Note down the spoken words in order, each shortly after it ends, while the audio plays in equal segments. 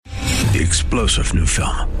the explosive new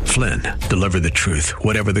film, Flynn, Deliver the Truth,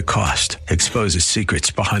 Whatever the Cost, exposes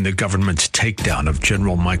secrets behind the government's takedown of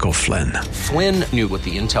General Michael Flynn. Flynn knew what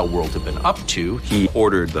the intel world had been up to. He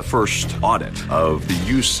ordered the first audit of the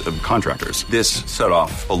use of contractors. This set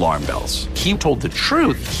off alarm bells. He told the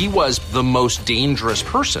truth. He was the most dangerous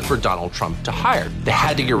person for Donald Trump to hire. They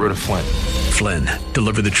had to get rid of Flynn. Flynn,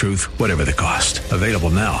 Deliver the Truth, Whatever the Cost. Available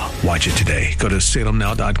now. Watch it today. Go to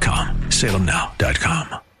salemnow.com.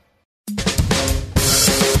 salemnow.com.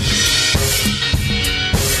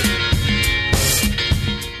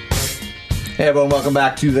 Hey everyone, welcome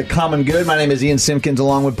back to The Common Good. My name is Ian Simpkins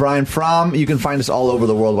along with Brian Fromm. You can find us all over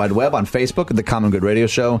the World Wide Web on Facebook at The Common Good Radio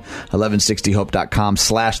Show,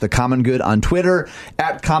 1160hope.com/The Common Good on Twitter,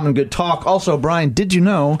 at Common Good Talk. Also, Brian, did you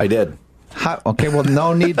know... I did. Okay, well,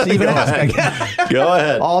 no need to even ask. Go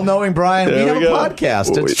ahead. All-knowing Brian, we have a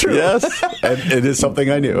podcast. It's true. Yes, and it is something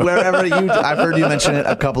I knew. I've heard you mention it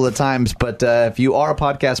a couple of times, but if you are a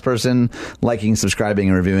podcast person, liking, subscribing,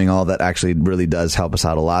 and reviewing all that actually really does help us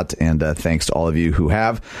out a lot, and thanks to all of you who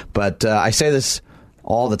have. But I say this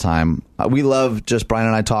all the time. We love just Brian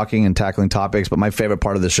and I talking and tackling topics, but my favorite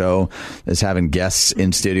part of the show is having guests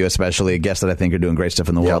in studio, especially guests that I think are doing great stuff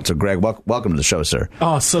in the world. So, Greg, welcome to the show, sir.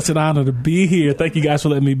 Oh, such an honor to be here. Thank you guys for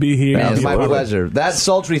letting me be here. Man, it's my pleasure. That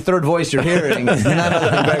sultry third voice you're hearing is none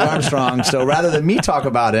other than Greg Armstrong. So rather than me talk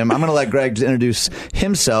about him, I'm going to let Greg introduce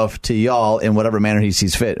himself to y'all in whatever manner he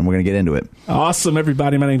sees fit, and we're going to get into it. Awesome,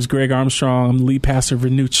 everybody. My name is Greg Armstrong. I'm the lead pastor of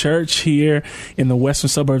Renew Church here in the western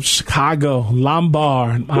suburbs of Chicago,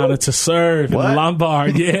 Lombard. I'm honored to serve in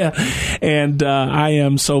Lombard. Yeah. And I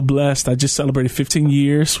am so blessed. I just celebrated 15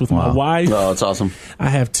 years with my wife. Oh, that's awesome. I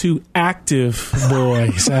have two active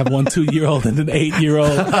boys. I have one 2-year-old and an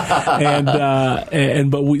 8-year-old.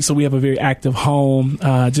 So we have a very active home.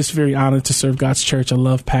 Just very honored to serve God's church. I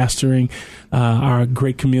love pastoring our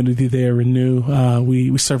great community there, Renew.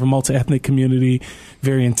 We serve a multi-ethnic community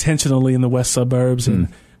very intentionally in the west suburbs, and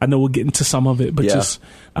I know we'll get into some of it, but just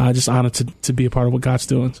honored to be a part of what God's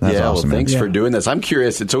doing. That's awesome, thanks for doing this. I'm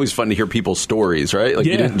curious. It's always fun to hear people's stories, right? Like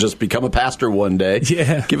you didn't just become a pastor one day.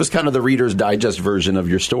 Yeah. Give us kind of the Reader's Digest version of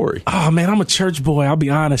your story. Oh man, I'm a church boy. I'll be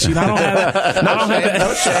honest. I don't have that.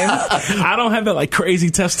 No shame. I don't have that like crazy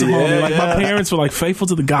testimony. My parents were like faithful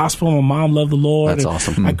to the gospel. My mom loved the Lord. That's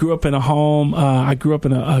awesome. I grew up in a home. I grew up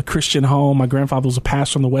in a Christian home. My grandfather was a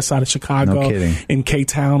pastor on the west side of Chicago, no kidding, in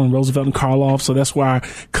K-Town and Roosevelt and Karloff. So that's where I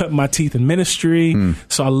cut my teeth in ministry.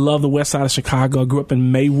 So I love the west side of Chicago. I grew up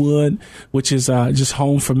in Maywood, which is just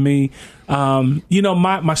home for me.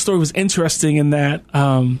 My story was interesting in that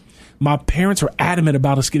my parents were adamant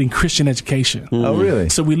about us getting Christian education. Oh, really?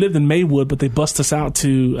 So we lived in Maywood, but they bussed us out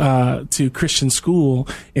to Christian school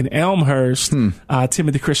in Elmhurst,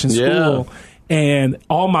 Timothy Christian School. And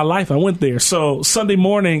all my life I went there. So Sunday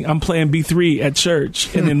morning I'm playing B3 at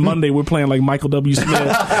church, and then Monday we're playing like Michael W. Smith in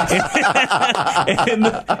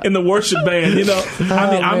the worship band.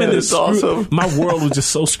 I'm in this. Awesome. My world was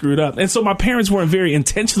just so screwed up, and so my parents weren't very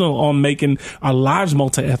intentional on making our lives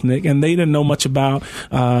multi-ethnic, and they didn't know much about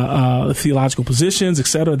theological positions,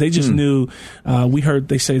 etc. They just knew we heard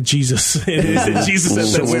they said Jesus, Jesus at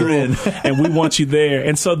that school, and we want you there.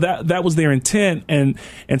 And so that was their intent, and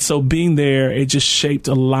so being there, it just shaped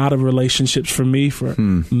a lot of relationships for me, for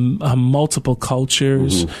multiple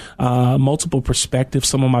cultures, multiple perspectives.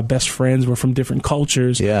 Some of my best friends were from different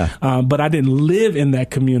cultures, but I didn't live in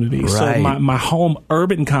that community. Right. So my home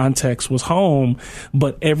urban context was home,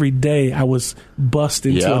 but every day I was bussed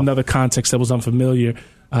into another context that was unfamiliar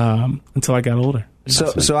until I got older.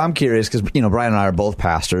 So I'm curious because Brian and I are both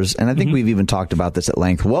pastors, and I think we've even talked about this at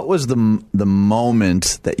length. What was the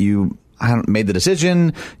moment that you made the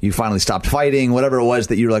decision, you finally stopped fighting, whatever it was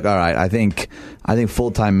that you were like, all right, I think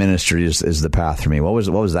full-time ministry is the path for me? What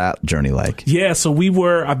was that journey like? Yeah, so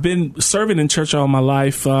I've been serving in church all my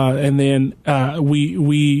life, and then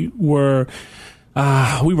we were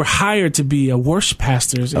hired to be worship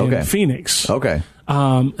pastors in Phoenix. Okay.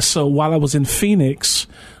 So while I was in Phoenix,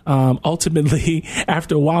 ultimately,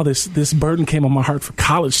 after a while, this burden came on my heart for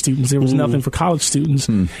college students. There was nothing for college students.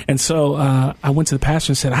 And so I went to the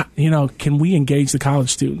pastor and said, can we engage the college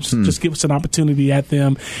students? Just give us an opportunity at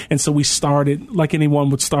them. And so we started, like anyone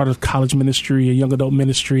would start a college ministry, a young adult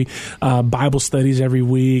ministry, Bible studies every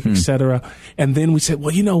week, et cetera. And then we said,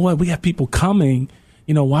 well, you know what? We have people coming.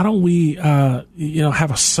 Why don't we,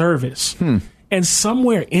 have a service? And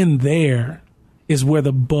somewhere in there is where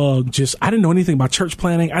the bug I didn't know anything about church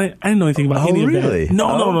planning. I didn't know anything about any of that.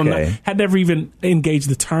 No. Had never even engaged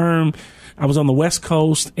the term. I was on the West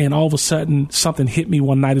Coast, and all of a sudden, something hit me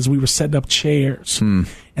one night as we were setting up chairs. And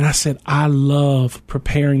I said, I love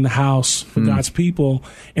preparing the house for God's people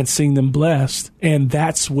and seeing them blessed. And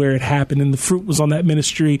that's where it happened. And the fruit was on that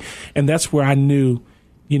ministry. And that's where I knew,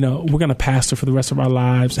 we're going to pastor for the rest of our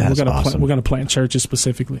lives. And we're going to plant churches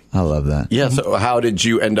specifically. I love that. Yeah. So how did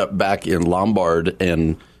you end up back in Lombard?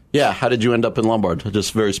 And how did you end up in Lombard,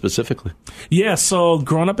 just very specifically? Yeah, so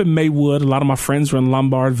growing up in Maywood, a lot of my friends were in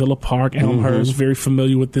Lombard, Villa Park, Elmhurst, very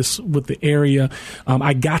familiar with the area.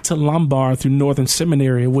 I got to Lombard through Northern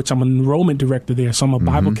Seminary, which I'm an enrollment director there. So I'm a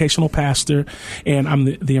bivocational pastor, and I'm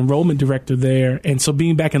the enrollment director there. And so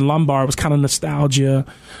being back in Lombard was kind of nostalgia.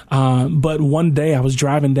 But one day I was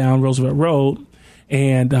driving down Roosevelt Road,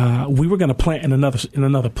 and we were going to plant in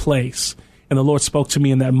another place. And the Lord spoke to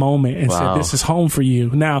me in that moment and said, this is home for you.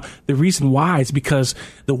 Now, the reason why is because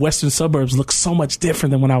the western suburbs look so much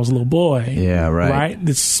different than when I was a little boy. Yeah, right. Right?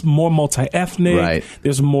 It's more multi-ethnic. Right.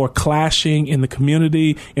 There's more clashing in the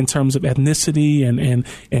community in terms of ethnicity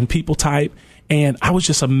and people type. And I was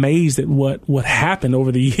just amazed at what happened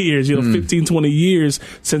over the years, 15, 20 years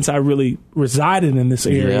since I really resided in this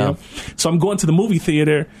area. Yeah. So I'm going to the movie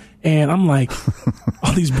theater, and I'm like,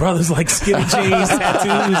 all these brothers like skinny jeans,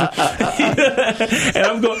 tattoos, and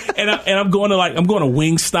I'm going to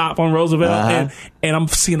Wingstop on Roosevelt, and I'm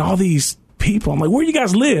seeing all these people. I'm like, where you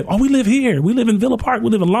guys live? Oh, we live here. We live in Villa Park. We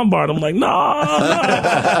live in Lombard. I'm like, no,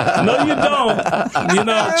 you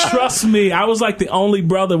don't. Trust me. I was like the only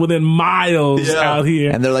brother within miles out here.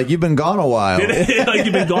 And they're like, you've been gone a while. Like,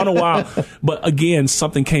 you've been gone a while. But again,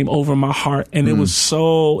 something came over my heart, and it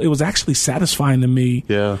was actually satisfying to me.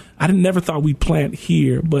 Yeah. I never thought we'd plant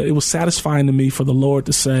here, but it was satisfying to me for the Lord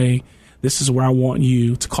to say, this is where I want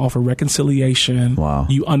you to call for reconciliation. Wow.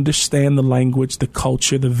 You understand the language, the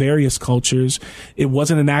culture, the various cultures. It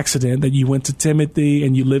wasn't an accident that you went to Timothy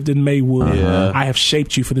and you lived in Maywood. Yeah. I have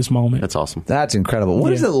shaped you for this moment. That's awesome. That's incredible.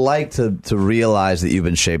 What is it like to realize that you've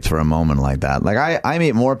been shaped for a moment like that? Like I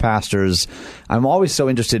meet more pastors. I'm always so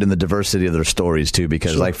interested in the diversity of their stories too,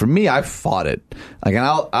 because like for me, I fought it. Like, and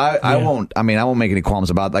I won't make any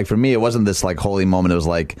qualms about it. Like for me, it wasn't this like holy moment. It was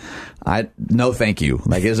like, no, thank you.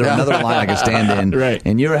 Like, is there another line I can stand in? Right.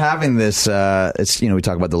 And you're having this, we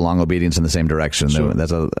talk about the long obedience in the same direction. Sure.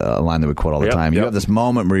 That's a line that we quote all the time. You have this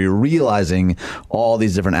moment where you're realizing all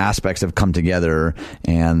these different aspects have come together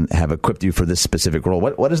and have equipped you for this specific role.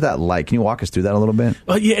 What is that like? Can you walk us through that a little bit?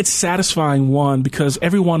 It's satisfying, one, because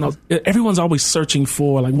everyone's always searching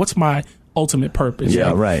for, like, what's my ultimate purpose?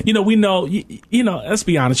 Yeah, like, right. We know, let's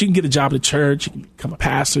be honest, you can get a job at church, you can become a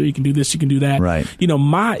pastor, you can do this, you can do that. Right.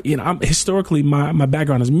 I'm historically, my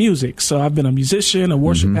background is music. So I've been a musician, a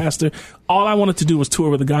worship pastor. All I wanted to do was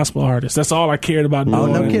tour with a gospel artist. That's all I cared about doing. Oh,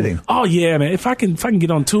 no kidding. Oh yeah, man. If I can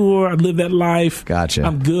get on tour, I'd live that life. Gotcha.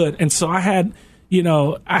 I'm good. And so I had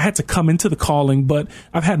to come into the calling, but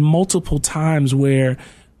I've had multiple times where,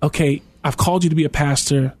 okay, I've called you to be a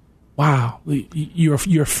pastor. Wow,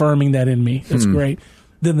 you're affirming that in me. That's great.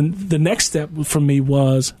 Then the next step for me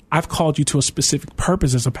was, I've called you to a specific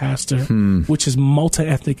purpose as a pastor, which is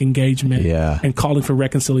multi-ethnic engagement and calling for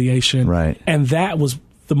reconciliation. Right. And that was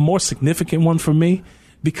the more significant one for me,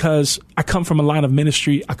 because I come from a line of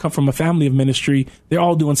ministry. I come from a family of ministry. They're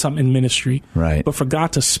all doing something in ministry. Right. But for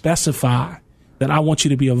God to specify that I want you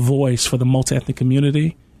to be a voice for the multi-ethnic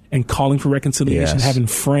community and calling for reconciliation, having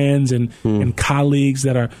friends and colleagues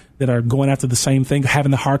that are going after the same thing,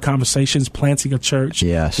 having the hard conversations, planting a church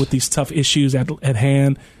with these tough issues at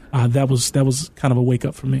hand. That was kind of a wake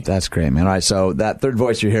up for me. That's great, man. All right, so that third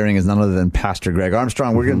voice you're hearing is none other than Pastor Greg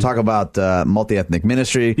Armstrong. We're going to talk about multi-ethnic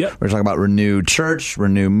ministry. We're going to talk about renewed church,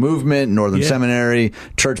 renewed movement, Northern Seminary,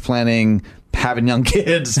 church planning, having young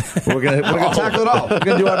kids. We're gonna tackle it all. We're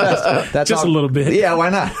gonna do our best. That's just all, a little bit. Yeah, why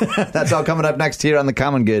not? That's all coming up next here on The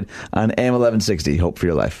Common Good on AM 1160. Hope for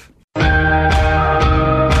your life.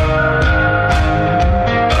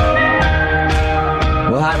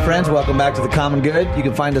 Well, hi, friends. Welcome back to The Common Good. You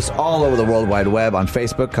can find us all over the World Wide Web on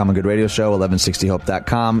Facebook, Common Good Radio Show,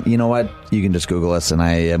 1160hope.com. You know what? You can just Google us, and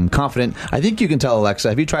I am confident. I think you can tell Alexa.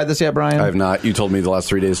 Have you tried this yet, Brian? I have not. You told me the last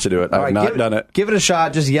 3 days to do it. I have not done it. Give it a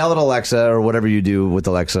shot. Just yell at Alexa or whatever you do with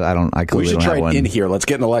Alexa. We should try it in here. Let's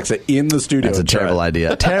get an Alexa in the studio. That's a terrible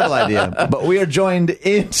idea. Terrible idea. But we are joined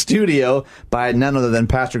in studio by none other than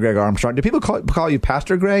Pastor Greg Armstrong. Do people call you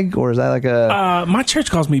Pastor Greg, or is that like a... my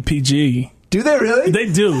church calls me PG. Do they really?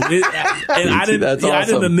 They do. I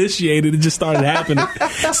didn't initiate it. It just started happening.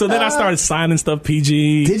 So then I started signing stuff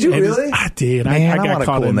PG. Did you really? I did. Man, I got want a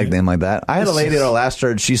caught cool in nickname like that. I had a lady at our last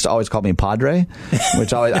church. She used to always call me Padre,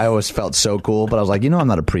 which I always felt so cool. But I was like, I'm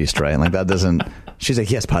not a priest, right? And like that doesn't. She's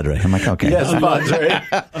like, yes, Padre. I'm like, okay. Yes, Padre.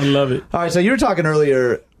 I love it. All right. So you were talking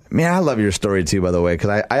earlier. Man, I love your story too, by the way, because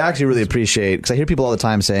I actually really appreciate, because I hear people all the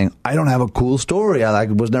time saying, I don't have a cool story. I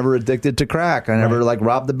was never addicted to crack. I never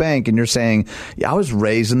robbed the bank. And you're saying, I was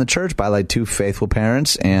raised in the church by 2 faithful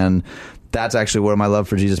parents, and that's actually where my love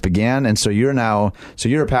for Jesus began. And so you're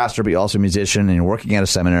a pastor, but you're also a musician, and you're working at a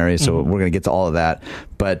seminary. So we're going to get to all of that.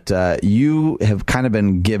 But you have kind of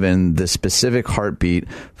been given the specific heartbeat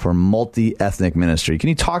for multi-ethnic ministry. Can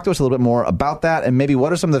you talk to us a little bit more about that? And maybe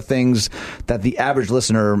what are some of the things that the average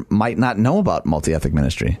listener might not know about multi-ethnic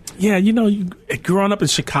ministry? Yeah, growing up in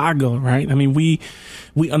Chicago, right? I mean, we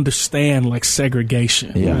understand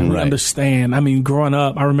segregation. Yeah, right? We right. understand. I mean, growing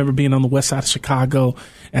up, I remember being on the west side of Chicago,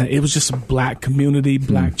 and it was just a black community,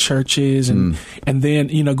 black churches, and then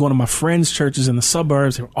going to my friends' churches in the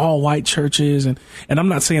suburbs. They were all white churches, and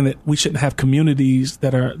I'm not saying that we shouldn't have communities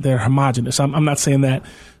that are homogenous. I'm not saying that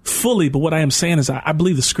fully, but what I am saying is I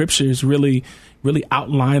believe the scriptures really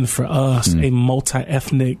outline for us a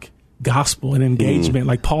multi-ethnic gospel and engagement,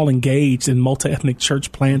 like Paul engaged in multi-ethnic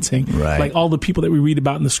church planting. Right. Like all the people that we read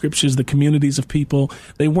about in the scriptures, the communities of people,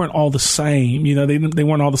 they weren't all the same. They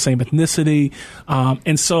weren't all the same ethnicity.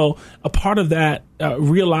 And so a part of that,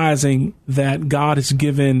 realizing that God has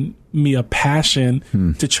given me a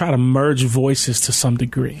passion to try to merge voices to some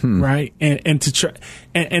degree, right? And to try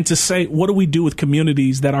and to say, what do we do with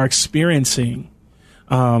communities that are experiencing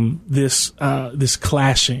this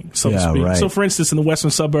clashing, so to speak. Right. So, for instance, in the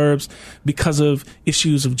western suburbs, because of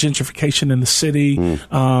issues of gentrification in the city,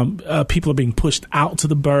 people are being pushed out to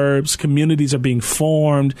the burbs. Communities are being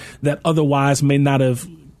formed that otherwise may not have,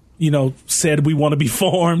 said we want to be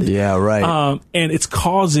formed. Yeah, right. And it's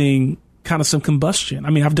causing kind of some combustion.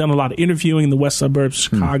 I mean, I've done a lot of interviewing in the west suburbs of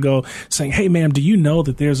Chicago saying, hey, ma'am, do you know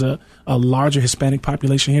that there's a larger Hispanic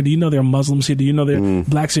population here? Do you know there are Muslims here? Do you know there are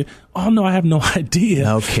blacks here? Oh, no, I have no idea.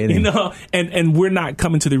 No kidding. And we're not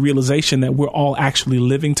coming to the realization that we're all actually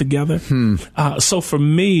living together. So for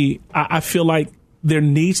me, I feel like there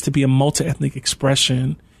needs to be a multi-ethnic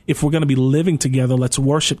expression. If we're going to be living together, let's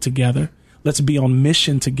worship together. Let's be on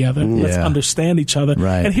mission together. Let's understand each other.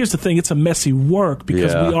 Right. And here's the thing: it's a messy work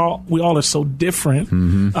because we all are so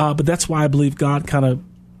different. But that's why I believe God kind of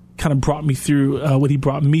brought me through what he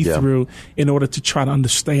brought me through in order to try to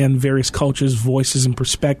understand various cultures, voices, and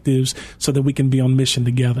perspectives so that we can be on mission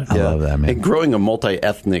together. I love that, man. And growing a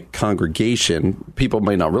multi-ethnic congregation, people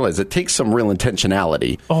may not realize it takes some real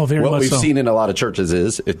intentionality. Oh, very much so. What we've seen in a lot of churches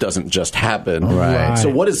is it doesn't just happen. Right. So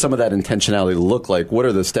what does some of that intentionality look like? What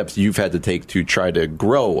are the steps you've had to take to try to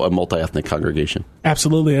grow a multi-ethnic congregation?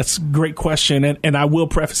 Absolutely. That's a great question. And I will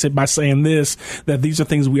preface it by saying this, that these are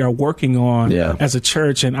things we are working on as a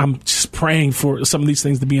church. And I'm just praying for some of these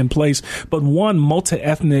things to be in place. But one,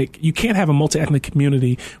 multi-ethnic, you can't have a multi-ethnic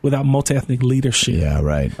community without multi-ethnic leadership. Yeah,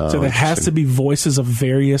 right. So there has to be voices of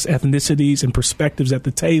various ethnicities and perspectives at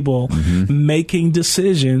the table making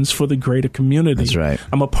decisions for the greater community. That's right.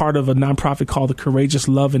 I'm a part of a nonprofit called the Courageous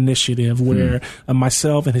Love Initiative, where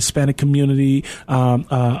myself and Hispanic community,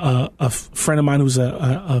 a friend of mine who's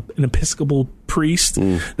an Episcopal priest.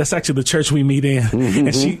 That's actually the church we meet in.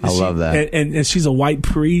 And I love that. And she's a white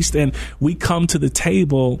priest, and we come to the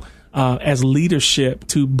table as leadership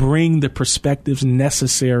to bring the perspectives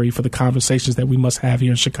necessary for the conversations that we must have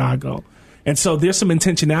here in Chicago. And so there's some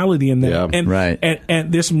intentionality in that. Yeah, and, right.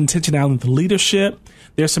 and there's some intentionality in the leadership.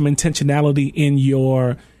 There's some intentionality in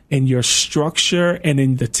your structure and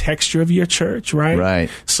in the texture of your church, right? Right.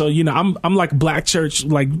 So, I'm like black church,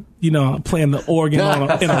 playing the organ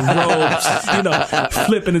in a robe,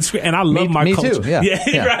 flipping and screaming. And I love my culture. Me too.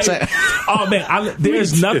 Yeah. Right. Oh man,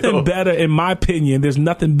 there's nothing better, in my opinion. There's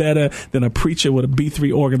nothing better than a preacher with a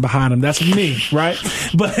B3 organ behind him. That's me, right?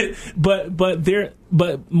 But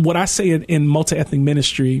what I say in multi-ethnic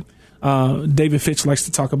ministry, David Fitch likes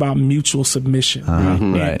to talk about mutual submission.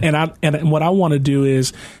 Right? And what I want to do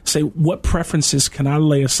is say, what preferences can I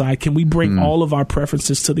lay aside? Can we bring all of our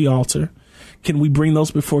preferences to the altar? Can we bring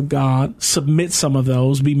those before God, submit some of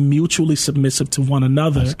those, be mutually submissive to one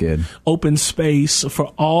another? That's good. Open space for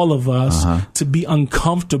all of us to be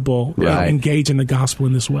uncomfortable and engage in the gospel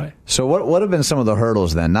in this way. So what have been some of the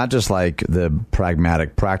hurdles then? Not just like the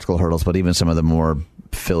practical hurdles, but even some of the more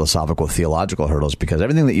philosophical, theological hurdles, because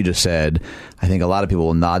everything that you just said, I think a lot of people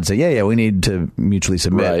will nod and say, yeah, we need to mutually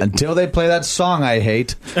submit until they play that song I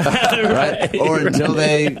hate, right? Or until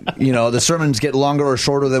they, the sermons get longer or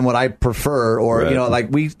shorter than what I prefer, or,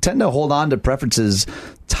 we tend to hold on to preferences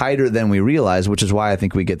tighter than we realize, which is why I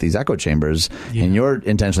think we get these echo chambers. And you're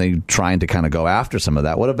intentionally trying to kind of go after some of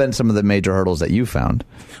that. What have been some of the major hurdles that you found?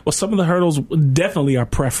 Well, some of the hurdles definitely are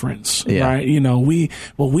preference, right?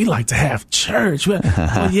 We like to have church. We're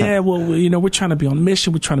trying to be on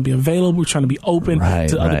mission. We're trying to be available. We're trying to be open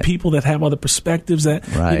to other people that have other perspectives. That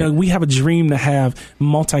we have a dream to have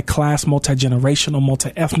multi-class, multi-generational,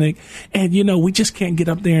 multi-ethnic, and we just can't get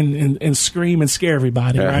up there and scream and scare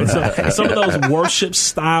everybody, right? So some of those worship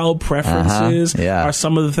style preferences are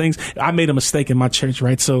some of the things. I made a mistake in my church,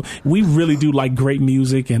 right? So we really do like great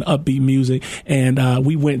music and upbeat music, and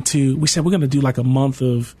we said we're going to do like a month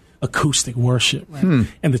of acoustic worship, right?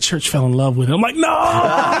 And the church fell in love with it. I'm like, no.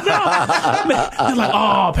 They're like,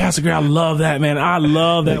 oh, Pastor Greg, I love that, man. I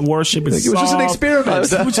love that worship. It was just an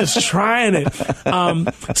experiment. We're just trying it.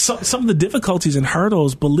 Some of the difficulties and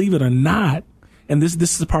hurdles, believe it or not, and this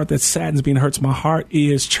is the part that saddens me and hurts my heart,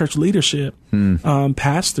 is church leadership,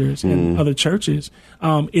 pastors and other churches.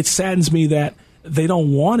 It saddens me that they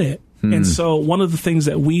don't want it. And so one of the things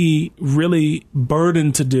that we really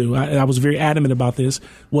burdened to do, I was very adamant about this,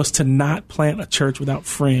 was to not plant a church without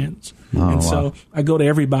friends. So I go to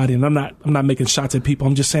everybody, and I'm not making shots at people.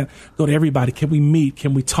 I'm just saying, go to everybody. Can we meet?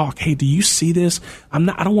 Can we talk? Hey, do you see this? I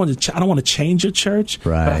don't want to change your church,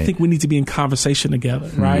 but I think we need to be in conversation together,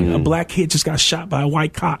 right? A black kid just got shot by a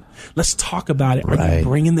white cop. Let's talk about it. Are you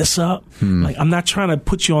bringing this up? Like, I'm not trying to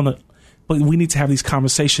put you on the. But we need to have these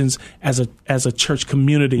conversations as a church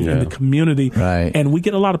community in the community, and we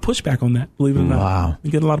get a lot of pushback on that. Believe it or not, we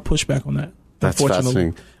get a lot of pushback on that. That's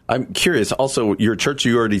fascinating. I'm curious. Also, your church,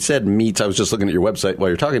 you already said, meets. I was just looking at your website while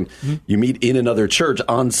you're talking. You meet in another church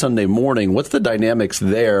on Sunday morning. What's the dynamics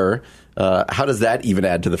there? How does that even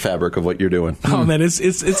add to the fabric of what you're doing? Oh man,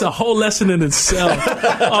 it's a whole lesson in itself.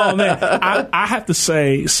 Oh man, I have to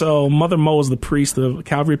say. So Mother Mo is the priest of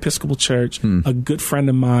Calvary Episcopal Church, a good friend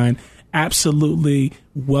of mine. Absolutely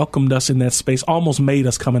welcomed us in that space, almost made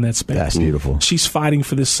us come in that space. That's beautiful. She's fighting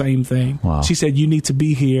for this same thing. Wow. She said, you need to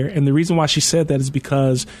be here. And the reason why she said that is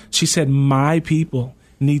because she said, my people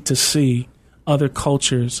need to see other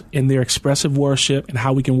cultures in their expressive worship and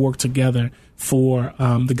how we can work together for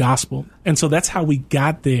the gospel. And so that's how we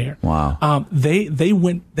got there. Wow. They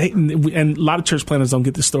went, and a lot of church planners don't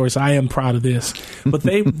get this story, so I am proud of this. But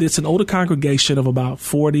it's an older congregation of about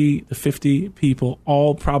 40 to 50 people,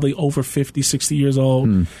 all probably over 50, 60 years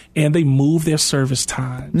old. And they moved their service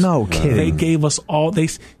times. No kidding. They gave us all, they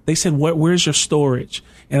said, where's your storage?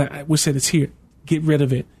 And we said, it's here. Get rid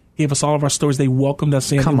of it. Gave us all of our stories. They welcomed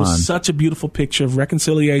us in. It was such a beautiful picture of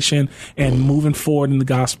reconciliation and moving forward in the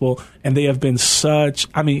gospel. And they have been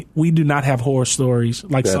we do not have horror stories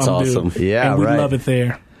like That's some awesome. do. Yeah, and we love it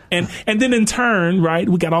there. And then in turn, right,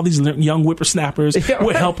 we got all these young whippersnappers.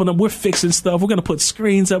 We're helping them. We're fixing stuff. We're going to put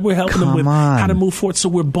screens up. We're helping them with how to move forward. So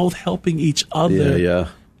we're both helping each other.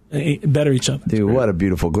 Better each other. Dude, what a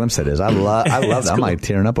beautiful glimpse that is. I love that. Cool. I'm like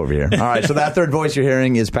tearing up over here. All right, so that third voice you're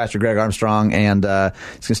hearing is Pastor Greg Armstrong, and he's going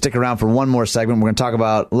to stick around for one more segment. We're going to talk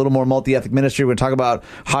about a little more multi-ethnic ministry. We're going to talk about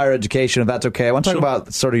higher education, if that's okay. I want to talk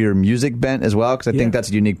about sort of your music bent as well, because I think that's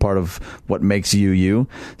a unique part of what makes you you.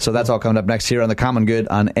 So that's all coming up next here on The Common Good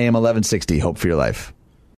on AM 1160. Hope for your life.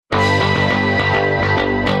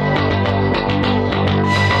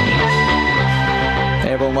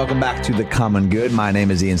 Welcome back to The Common Good. My name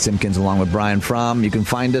is Ian Simpkins along with Brian Fromm. You can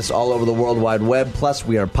find us all over the World Wide Web. Plus,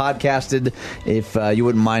 we are podcasted. If you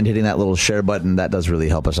wouldn't mind hitting that little share button, that does really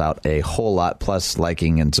help us out a whole lot. Plus,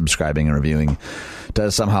 liking and subscribing and reviewing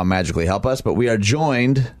does somehow magically help us. But we are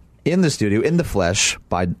joined in the studio, in the flesh,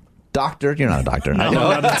 by Doctor. You're not a doctor. No,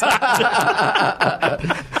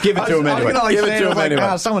 Give it to him anyway. Give it to him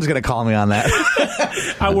anyway. Someone's going to call me on that.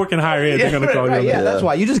 I work in higher ed. They're going to call you on that. Yeah, that's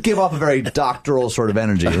why. You just give off a very doctoral sort of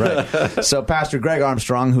energy, right? So Pastor Greg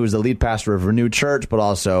Armstrong, who is the lead pastor of Renew Church, but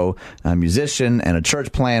also a musician and a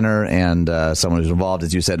church planner and someone who's involved,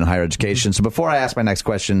 as you said, in higher education. So before I ask my next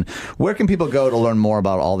question, where can people go to learn more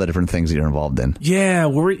about all the different things that you're involved in? Yeah,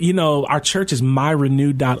 our church is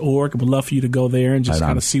myrenew.org. We'd love for you to go there and just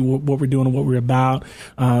kind of see what we're doing and what we're about.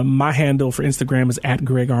 My handle for Instagram is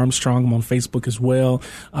 @GregArmstrong. I'm on Facebook as well.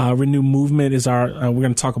 Renew Movement is we're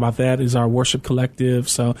going to talk about that, is our worship collective.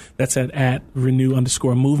 So that's at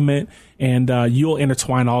Renew_movement. and you'll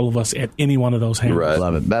intertwine all of us at any one of those hands. Right.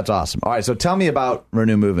 Love it. That's awesome. All right, so tell me about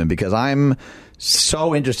Renew Movement, because I'm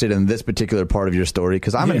so interested in this particular part of your story,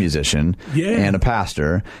 because I'm a musician and a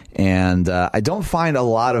pastor, and I don't find a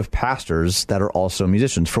lot of pastors that are also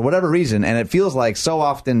musicians for whatever reason, and it feels like so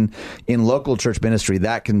often in local church ministry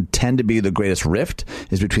that can tend to be the greatest rift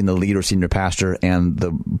is between the lead or senior pastor and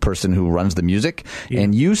the person who runs the music,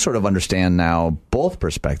 and you sort of understand now both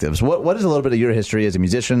perspectives. What is a little bit of your history as a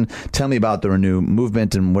musician? Tell me about the Renew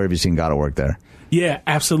Movement, and where have you seen God at work there? Yeah,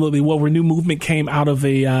 absolutely. Well, Renew Movement came out of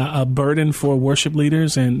a burden for worship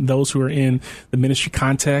leaders and those who are in the ministry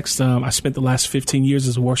context. I spent the last 15 years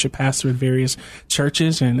as a worship pastor at various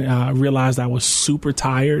churches, and realized I was super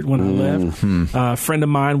tired when I left. A friend of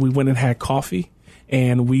mine, we went and had coffee.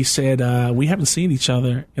 And we said, we haven't seen each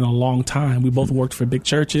other in a long time. We both worked for big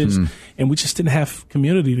churches, and we just didn't have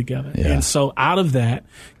community together. Yeah. And so out of that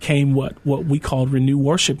came what we called Renew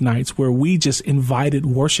Worship Nights, where we just invited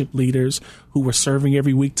worship leaders who were serving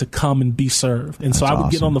every week to come and be served. And so I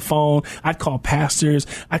would get on the phone. I'd call pastors.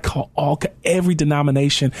 I'd call every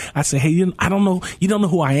denomination. I'd say, hey, I don't know. You don't know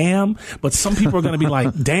who I am, but some people are going to be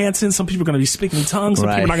like dancing. Some people are going to be speaking in tongues. Some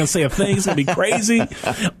people are not going to say a thing. It's going to be crazy.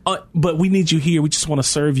 But we need you here. We just want to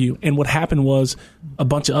serve you. And what happened was a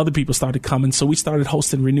bunch of other people started coming. So we started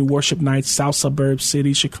hosting Renew Worship Nights, South Suburbs,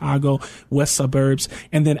 City, Chicago, West Suburbs.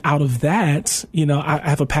 And then out of that, I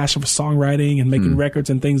have a passion for songwriting and making records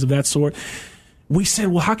and things of that sort. We said,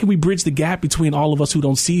 well, how can we bridge the gap between all of us who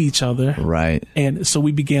don't see each other? Right. And so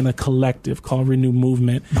we began a collective called Renew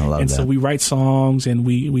Movement. I love that. So we write songs and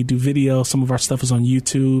we do video. Some of our stuff is on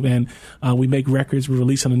YouTube, and we make records. We're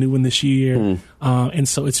releasing a new one this year. And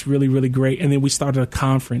so it's really, really great. And then we started a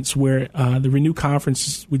conference where the Renew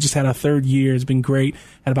Conference, we just had our third year. It's been great.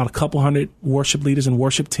 Had about a couple hundred worship leaders and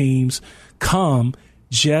worship teams come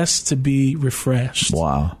just to be refreshed.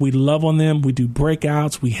 Wow. We love on them. We do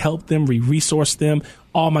breakouts. We help them. We resource them.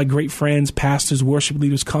 All my great friends, pastors, worship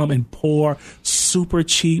leaders come and pour super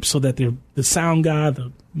cheap so that the sound guy,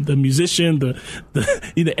 the musician,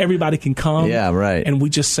 everybody can come. Yeah, right. And we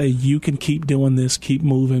just say, you can keep doing this, keep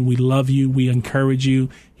moving. We love you. We encourage you.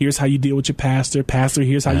 Here's how you deal with your pastor. Pastor,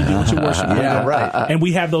 here's how you deal with your worship leader. Yeah, right. And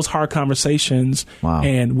we have those hard conversations. Wow.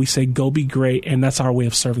 And we say, go be great. And that's our way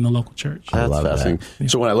of serving the local church. That's fascinating. That.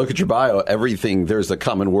 So when I look at your bio, everything, there's a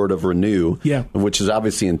common word of renew, which is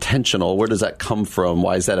obviously intentional. Where does that come from?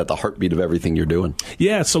 Why is that at the heartbeat of everything you're doing?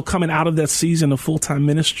 Yeah, so coming out of that season of full-time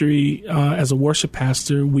ministry as a worship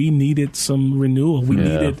pastor, we needed some renewal.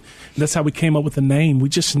 That's how we came up with the name. We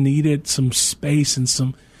just needed some space and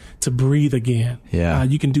to breathe again. Yeah.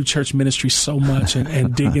 You can do church ministry so much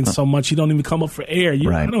and dig in so much. You don't even come up for air.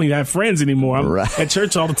 I don't even have friends anymore. I'm at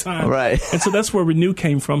church all the time. Right. And so that's where Renew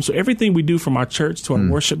came from. So everything we do, from our church to our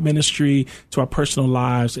worship ministry to our personal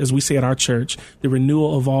lives, as we say at our church, the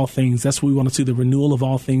renewal of all things. That's what we want to do, the renewal of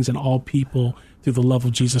all things and all people through the love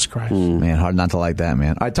of Jesus Christ. Man, hard not to like that,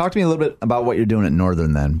 man. All right, talk to me a little bit about what you're doing at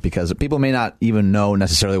Northern then, because people may not even know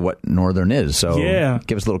necessarily what Northern is. So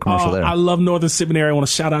give us a little commercial there. I love Northern Seminary. I want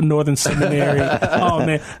to shout out Northern Seminary. Oh,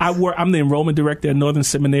 man. I'm the enrollment director at Northern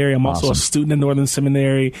Seminary. I'm also a student at Northern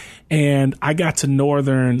Seminary. And I got to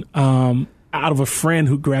Northern out of a friend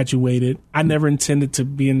who graduated. I never intended to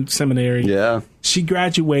be in seminary. Yeah. She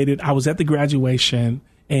graduated. I was at the graduation.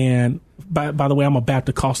 And by the way, I'm a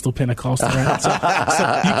Baptist Pentecostal, right?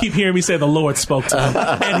 So you keep hearing me say the Lord spoke to him,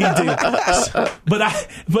 and He did.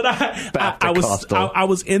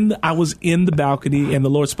 I was in the balcony, and the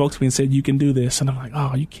Lord spoke to me and said, "You can do this." And I'm like, "Oh,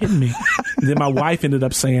 are you kidding me?" And then my wife ended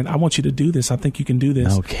up saying, "I want you to do this. I think you can do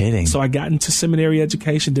this." No kidding. So I got into seminary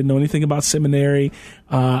education. Didn't know anything about seminary.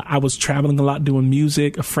 I was traveling a lot doing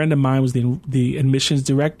music. A friend of mine was the admissions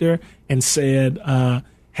director and said,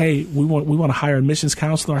 hey, we want to hire a missions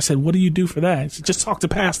counselor. I said, what do you do for that? He said, just talk to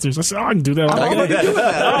pastors. I said, I can do that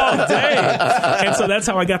all day. And so that's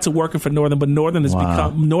how I got to working for Northern. But Northern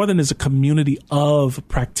is a community of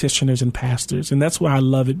practitioners and pastors. And that's why I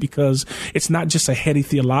love it, because it's not just a heady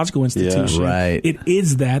theological institution. Yeah, right. It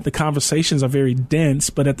is that. The conversations are very dense,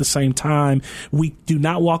 but at the same time, we do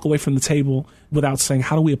not walk away from the table without saying,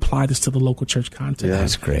 how do we apply this to the local church context? Yeah,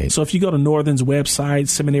 that's great. So if you go to Northern's website,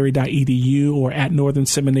 seminary.edu, or at Northern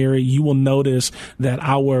Seminary, you will notice that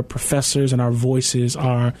our professors and our voices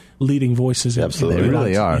are leading voices. Absolutely. They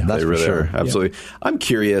really are. Yeah. That's for sure. Absolutely. Yeah. I'm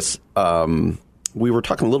curious. We were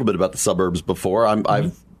talking a little bit about the suburbs before.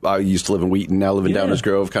 I used to live in Wheaton, now live in Downers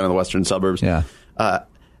Grove, kind of the western suburbs. Yeah.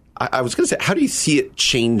 I was going to say, how do you see it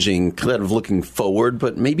changing, kind of looking forward,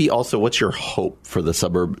 but maybe also what's your hope for the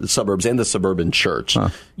suburbs and the suburban church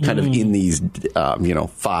kind of in these,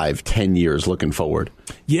 5-10 years looking forward?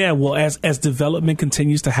 Yeah, well, as development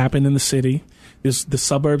continues to happen in the city, the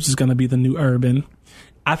suburbs is going to be the new urban.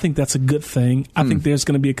 I think that's a good thing. I think there's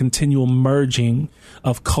going to be a continual merging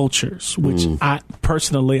of cultures, which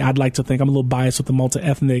I'd like to think, I'm a little biased with the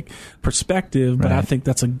multi-ethnic perspective, but I think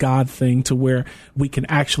that's a God thing to where we can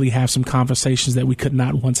actually have some conversations that we could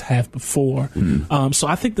not once have before. So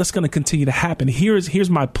I think that's going to continue to happen. Here's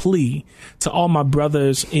my plea to all my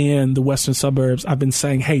brothers in the western suburbs. I've been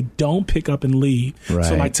saying, hey, don't pick up and leave. Right.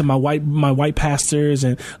 So like to my white pastors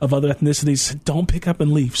and of other ethnicities, don't pick up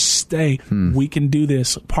and leave. Stay. We can do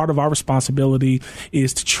this. Part of our responsibility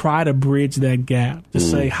is to try to bridge that gap, to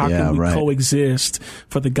say, how can we coexist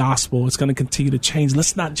for the gospel? It's going to continue to change.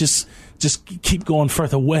 Let's not just keep going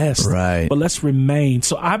further west, but let's remain.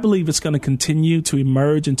 So I believe it's going to continue to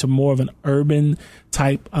emerge into more of an urban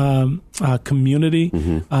type community,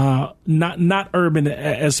 not urban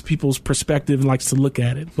as people's perspective likes to look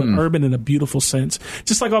at it, but urban in a beautiful sense.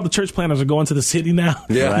 Just like all the church planners are going to the city now,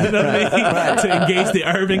 you know what I mean? To engage the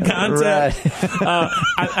urban concept.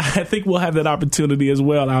 I think we'll have that opportunity as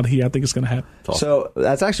well out here. I think it's going to happen. So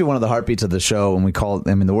that's actually one of the heartbeats of the show. When we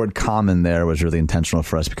the word common there was really intentional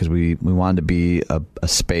for us because we wanted to be a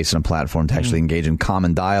space and a platform to actually engage in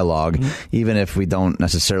common dialogue, even if we don't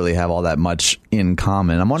necessarily have all that much in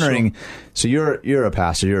common. I'm wondering, so you're a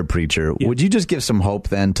pastor, you're a preacher. Would you just give some hope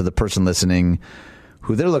then to the person listening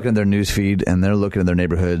who they're looking at their news feed and they're looking at their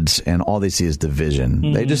neighborhoods and all they see is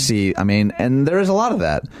division. They just see, and there is a lot of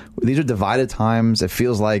that. These are divided times. It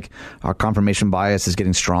feels like our confirmation bias is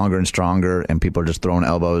getting stronger and stronger and people are just throwing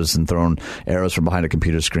elbows and throwing arrows from behind a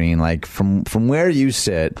computer screen. Like from where you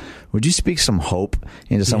sit, would you speak some hope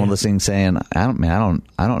into someone listening saying, I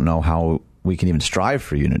don't know how we can even strive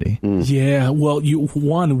for unity? Yeah, well,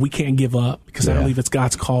 we can't give up because I believe it's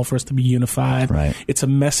God's call for us to be unified. Right. It's a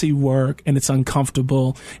messy work and it's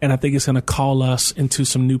uncomfortable, and I think it's going to call us into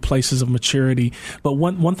some new places of maturity. But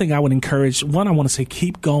one thing I would encourage, I want to say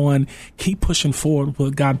keep going, keep pushing forward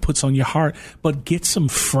what God puts on your heart, but get some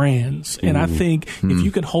friends. And I think if you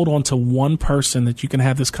can hold on to one person that you can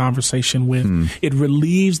have this conversation with, it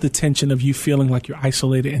relieves the tension of you feeling like you're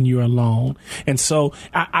isolated and you're alone. And so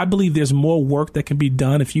I believe there's more work that can be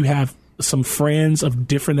done if you have some friends of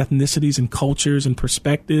different ethnicities and cultures and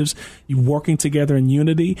perspectives, you working together in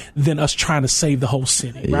unity, than us trying to save the whole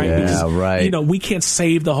city, right? Because, we can't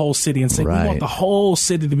save the whole city and say we want the whole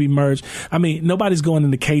city to be merged. I mean, nobody's going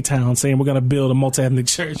into K-Town saying we're going to build a multi-ethnic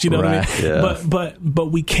church, you know what I mean? Yeah.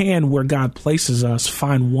 But we can, where God places us,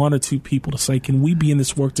 find one or two people to say, can we be in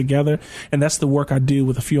this work together? And that's the work I do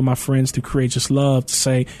with a few of my friends through Courageous Love, to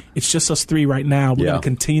say it's just us three right now. We're going to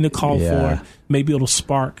continue to call for it. Maybe it'll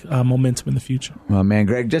spark momentum in the future. Well, man,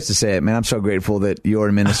 Greg, just to say it, man, I'm so grateful that you're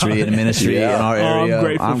in ministry in our area. I'm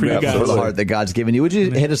grateful for you guys. For the heart that God's given you. Would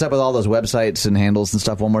you hit us up with all those websites and handles and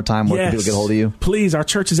stuff one more time? Where can people get hold of you? Please. Our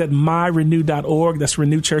church is at myrenew.org. That's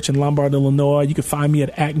Renew Church in Lombard, Illinois. You can find me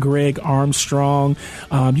at Greg Armstrong.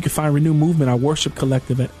 You can find Renew Movement, our worship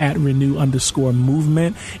collective, at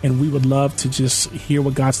Renew_movement. And we would love to just hear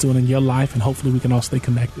what God's doing in your life, and hopefully we can all stay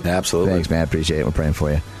connected. Absolutely. Thanks, man. I appreciate it. We're praying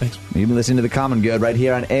for you. Thanks. You've been listening to The Common Good right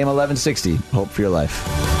here on AM 1160. Hope for your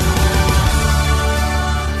life.